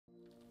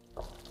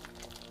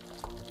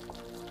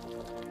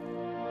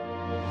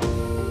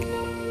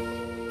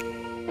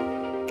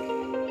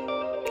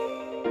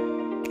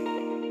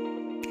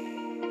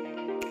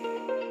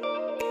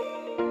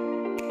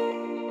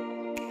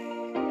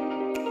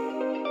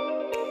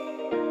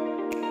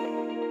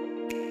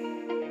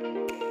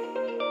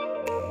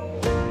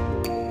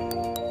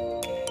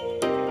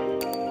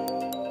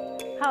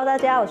Hello， 大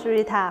家好，我是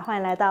Rita， 欢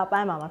迎来到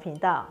斑爱妈妈频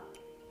道。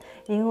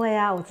因为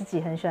我自己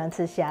很喜欢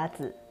吃虾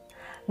子，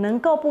能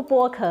够不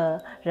剥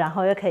壳，然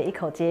后又可以一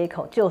口接一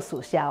口，就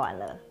属虾丸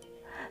了。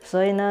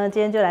所以呢，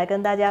今天就来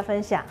跟大家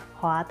分享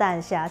滑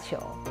蛋虾球。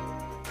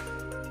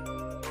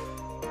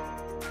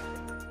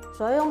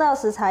所用到的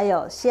食材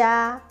有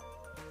虾、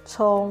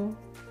葱、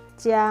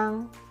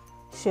姜、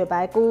雪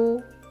白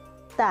菇、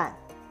蛋。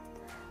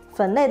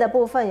粉类的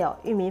部分有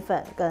玉米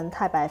粉跟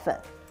太白粉。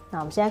那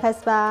我们现在开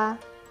始吧。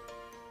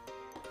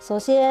首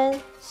先，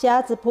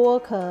虾子剥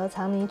壳，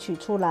肠泥取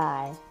出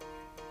来，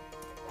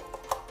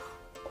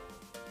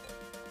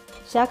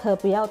虾壳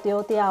不要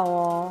丢掉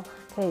哦，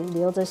可以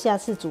留着下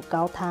次煮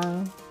高汤。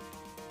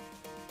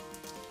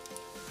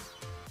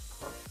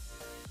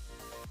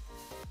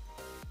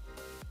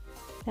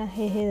看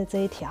黑黑的这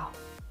一条，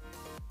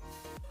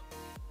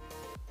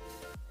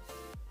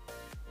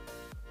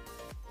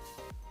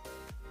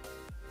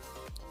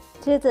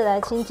接着来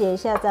清洁一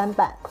下砧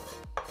板。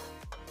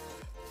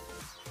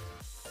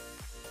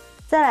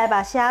再来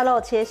把虾肉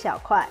切小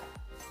块，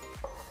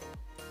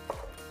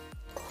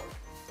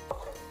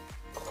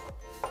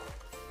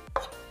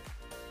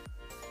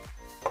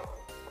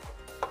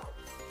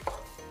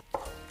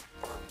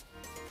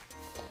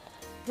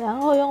然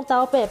后用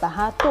刀背把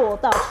它剁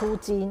到出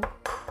筋。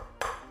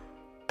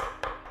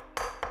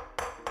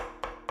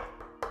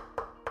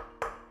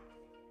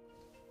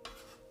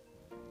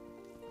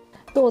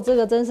剁这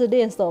个真是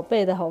练手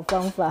背的好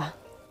方法。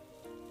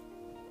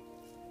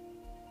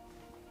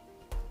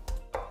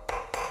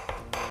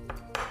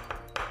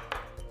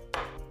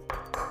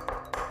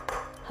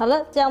好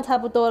了，这样差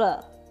不多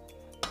了。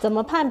怎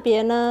么判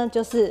别呢？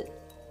就是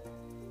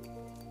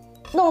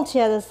弄起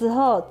来的时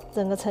候，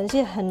整个呈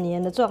现很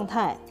黏的状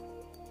态，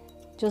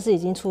就是已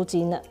经出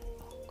筋了。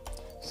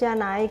现在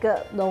拿一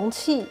个容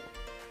器，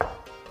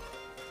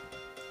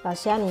把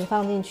虾泥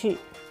放进去。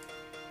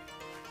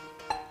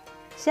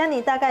虾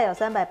泥大概有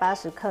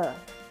380克，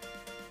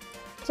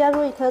加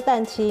入1颗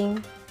蛋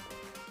清。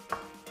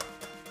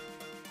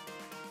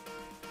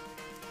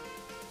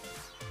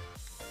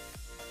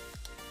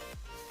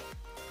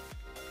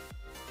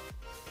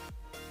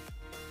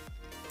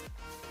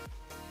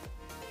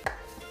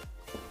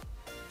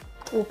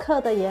5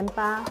克的盐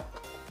巴，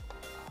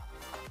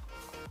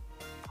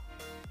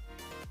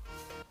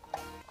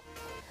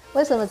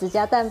为什么只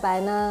加蛋白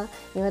呢？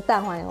因为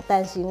蛋黄有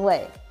蛋腥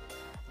味，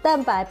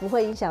蛋白不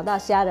会影响到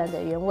虾仁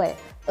的原味，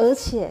而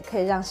且可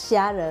以让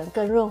虾仁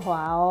更润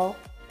滑哦。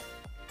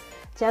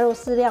加入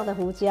适量的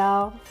胡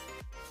椒，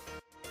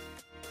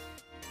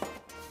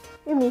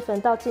玉米粉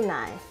倒进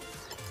来，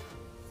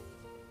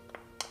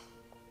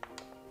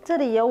这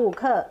里有5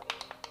克，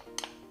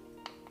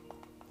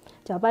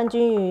搅拌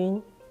均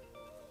匀。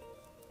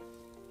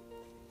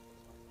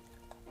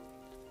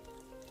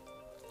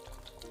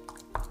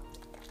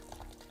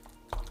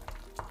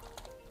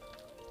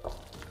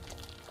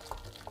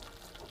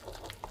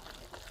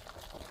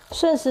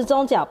顺时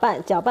钟搅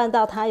拌，搅拌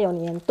到它有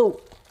粘度。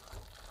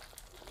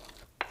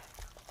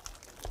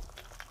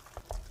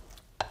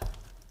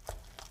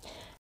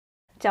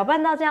搅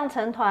拌到这样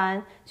成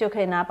团，就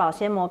可以拿保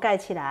鲜膜盖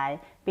起来，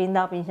冰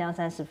到冰箱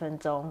30分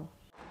钟。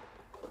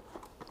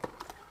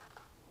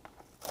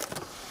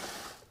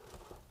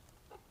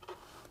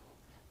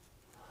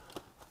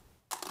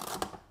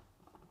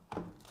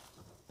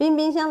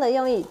冰箱的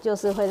用意就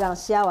是会让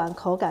虾丸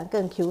口感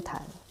更 Q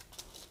弹。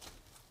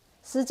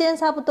时间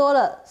差不多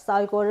了，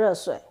烧一锅热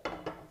水，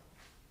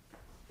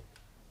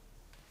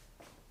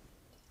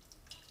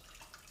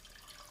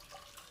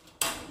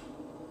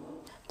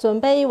准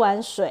备1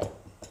碗水，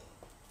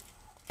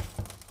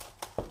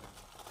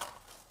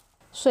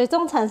水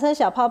中产生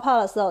小泡泡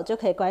的时候就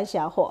可以关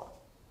小火，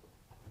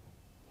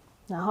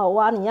然后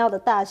挖你要的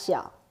大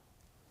小。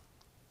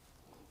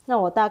那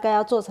我大概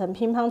要做成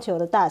乒乓球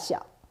的大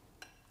小。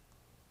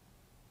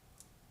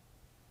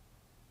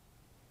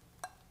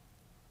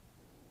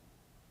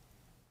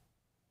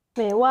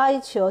每挖一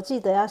球，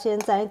记得要先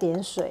沾一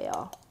点水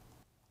哦。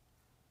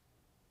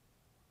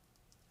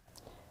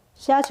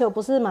虾球不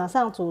是马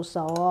上煮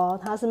熟哦，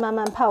它是慢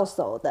慢泡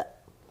熟的。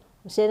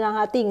我先让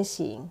它定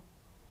型。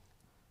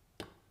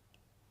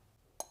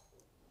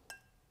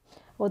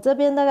我这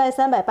边大概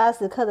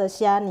380克的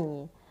虾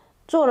泥，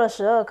做了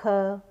12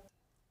颗。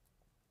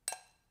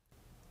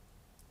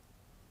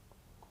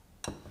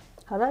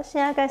好了，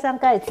现在盖上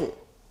盖子，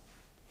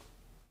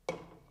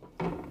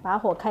把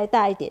火开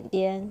大一点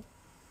点。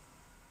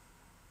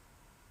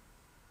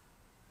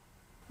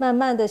慢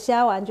慢的，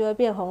虾丸就会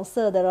变红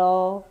色的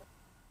咯。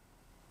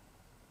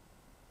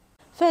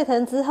沸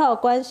腾之后，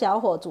关小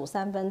火煮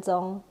3分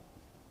钟。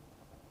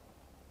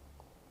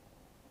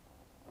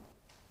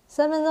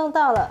3分钟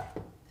到了，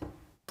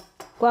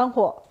关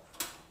火，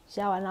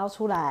虾丸捞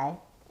出来。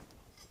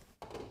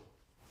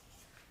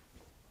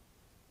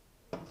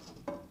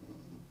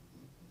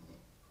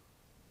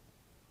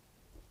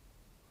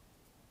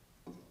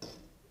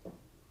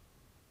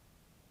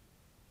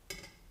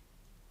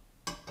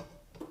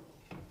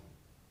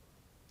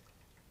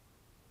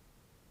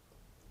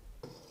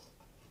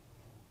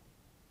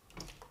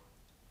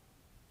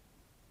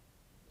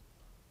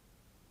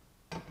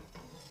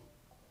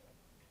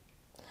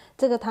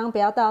这个汤不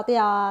要倒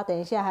掉啊，等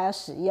一下还要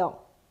使用。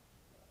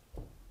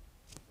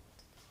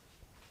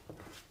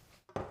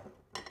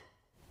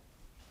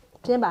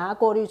先把它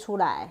过滤出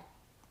来。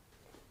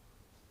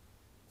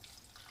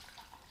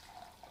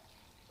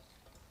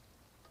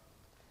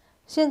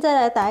现在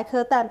来打一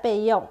颗蛋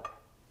备用。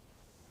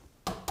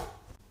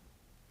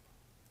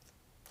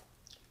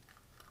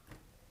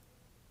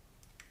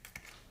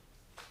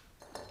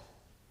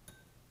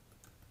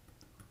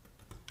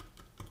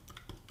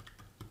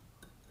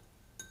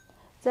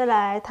再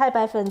来太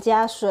白粉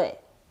加水，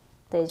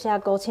等一下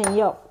勾芡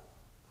用。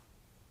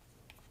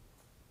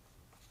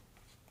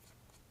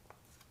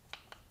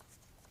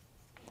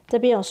这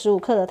边有15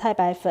克的太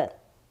白粉，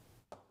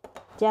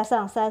加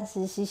上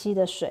30cc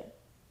的水。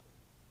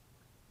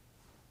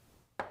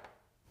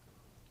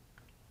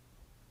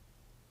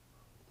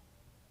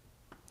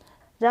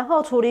然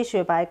后处理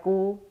雪白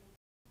菇，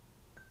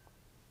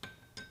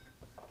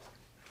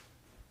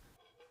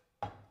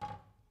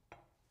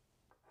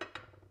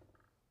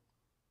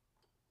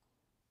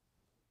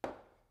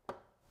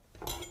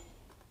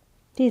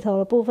蒂头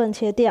的部分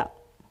切掉。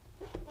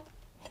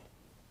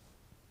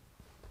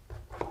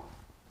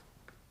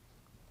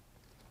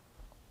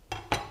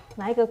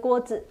拿一个锅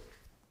子，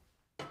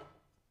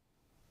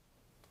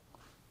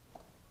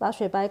把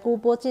雪白菇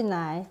拨进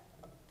来。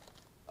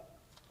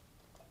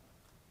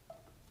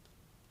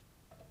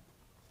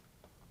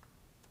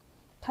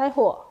开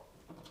火，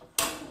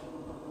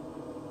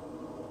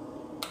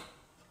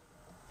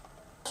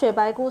雪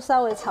白菇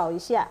稍微炒一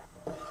下，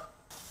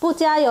不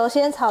加油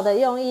先炒的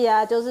用意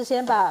啊，就是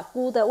先把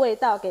菇的味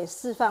道给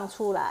释放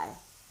出来。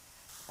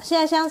现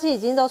在香气已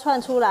经都窜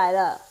出来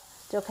了，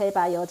就可以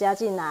把油加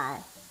进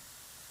来，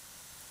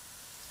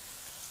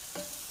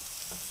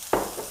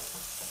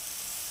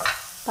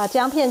把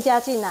姜片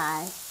加进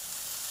来，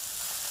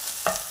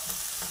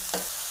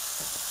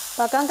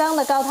把刚刚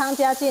的高汤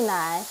加进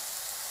来。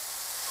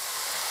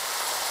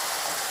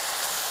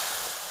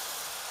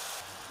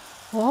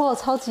哦，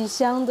超级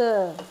香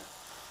的！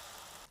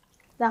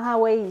让它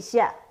煨一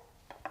下，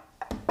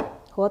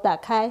火打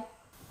开，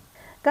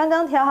刚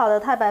刚调好的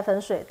太白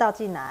粉水倒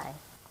进来，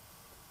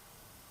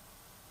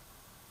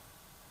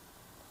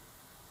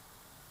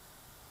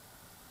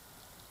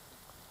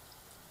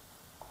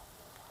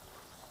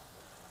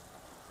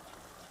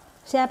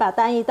现在把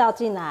蛋液倒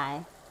进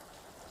来，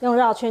用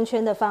绕圈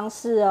圈的方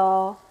式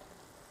哦。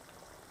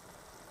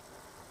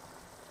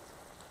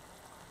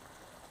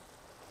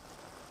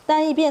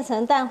蛋液变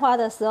成蛋花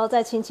的时候，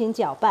再轻轻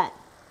搅拌。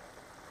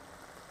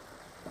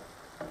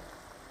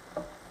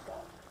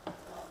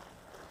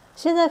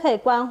现在可以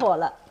关火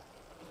了。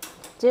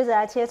接着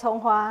来切葱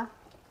花，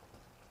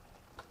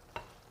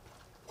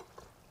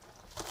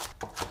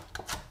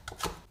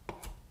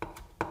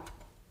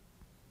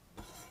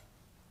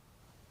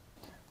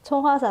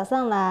葱花撒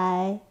上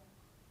来，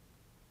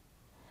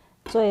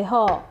最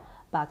后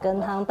把羹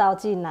汤倒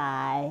进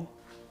来。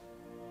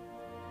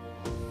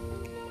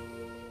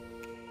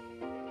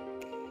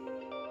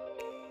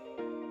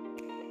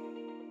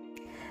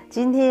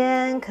今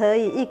天可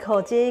以一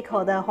口接一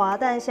口的滑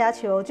蛋虾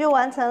球就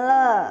完成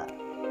了。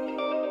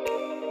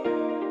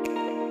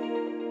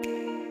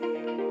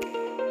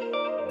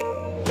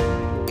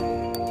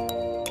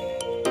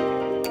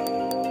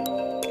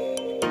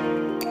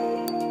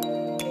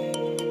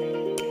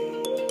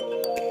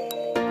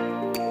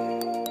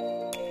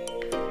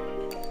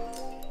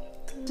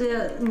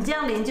你这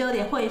样淋就有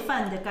点烩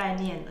饭的概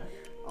念了。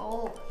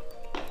哦，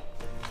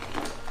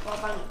我要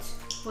帮你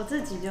吃，我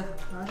自己就好，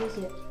好，谢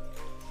谢。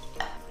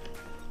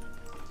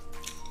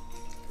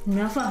你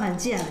们要放寒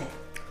假嘞？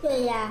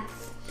对呀。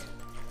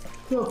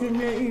我今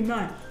天郁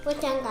闷。我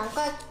想赶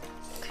快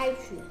开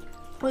学。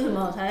为什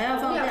么才要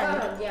放假？放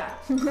寒假。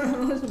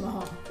为什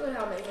么？最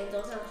好每天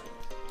都上学。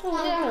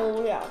放假很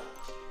无聊。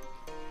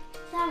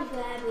上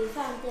学还比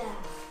放假。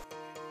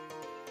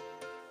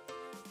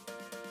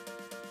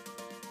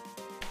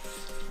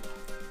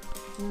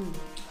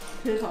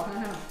切炒看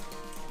看。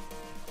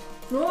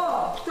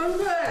哇，真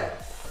的，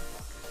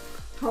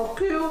好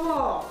Q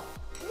哦。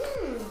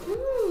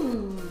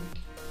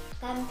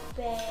干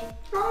杯。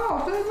超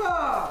好吃的。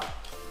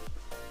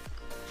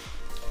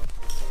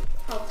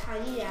好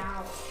弹牙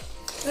哦。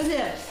而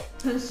且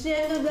很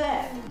鲜，对不对？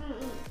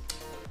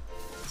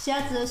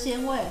虾子的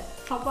鲜味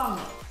超棒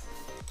的。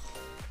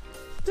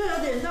这有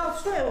点到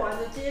脆丸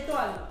的阶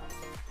段了。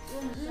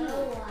蛇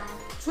丸。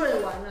脆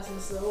丸啊，什么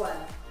蛇丸？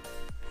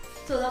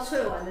这到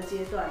脆丸的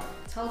阶段，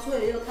超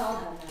脆又超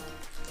弹的。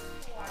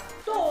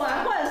剁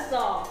完换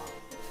手，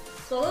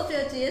手都觉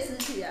得结实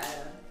起来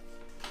了，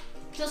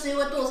就是因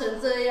为剁成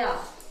这样，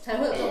才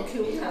会有这种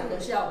Q 弹的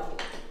效果。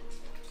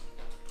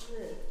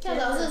跳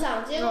蚤市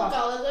场，结果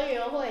搞得跟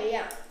园会一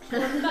样，我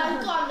们班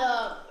赚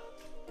了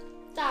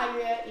大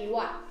约1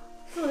万。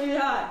这么厉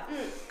害？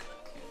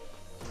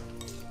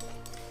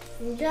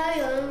你知道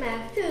有人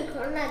买4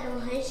颗那种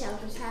很小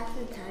的沙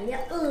士材料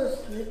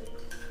20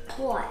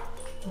块。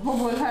会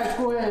不会太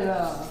贵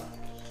了？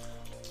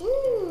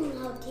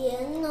好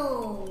甜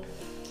哦！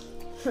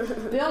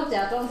不用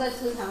假装在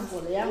吃糖果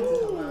的样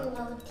子，好吗？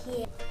好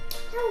甜。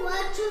那我要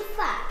吃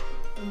饭。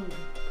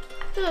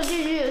这个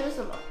记忆的是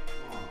什么？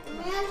我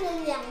们要写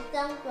2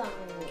张短文。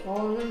哦，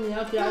那你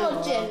要加油。这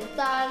么简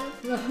单。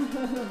 2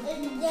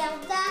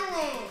张哎。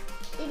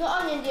一个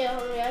2年级的同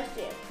学在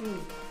写。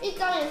一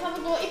张也差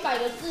不多100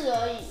个字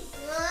而已。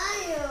哪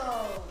有？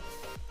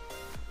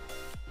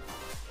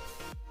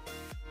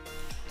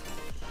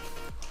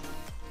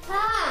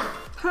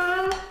哈，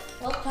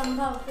我汤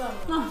泡算了。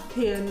啊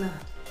天哪！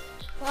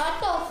我要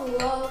豆腐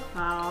哦。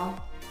好，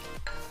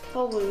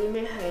豆腐里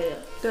面黑了。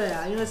对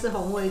啊，因为是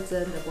红味噌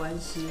的关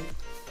系。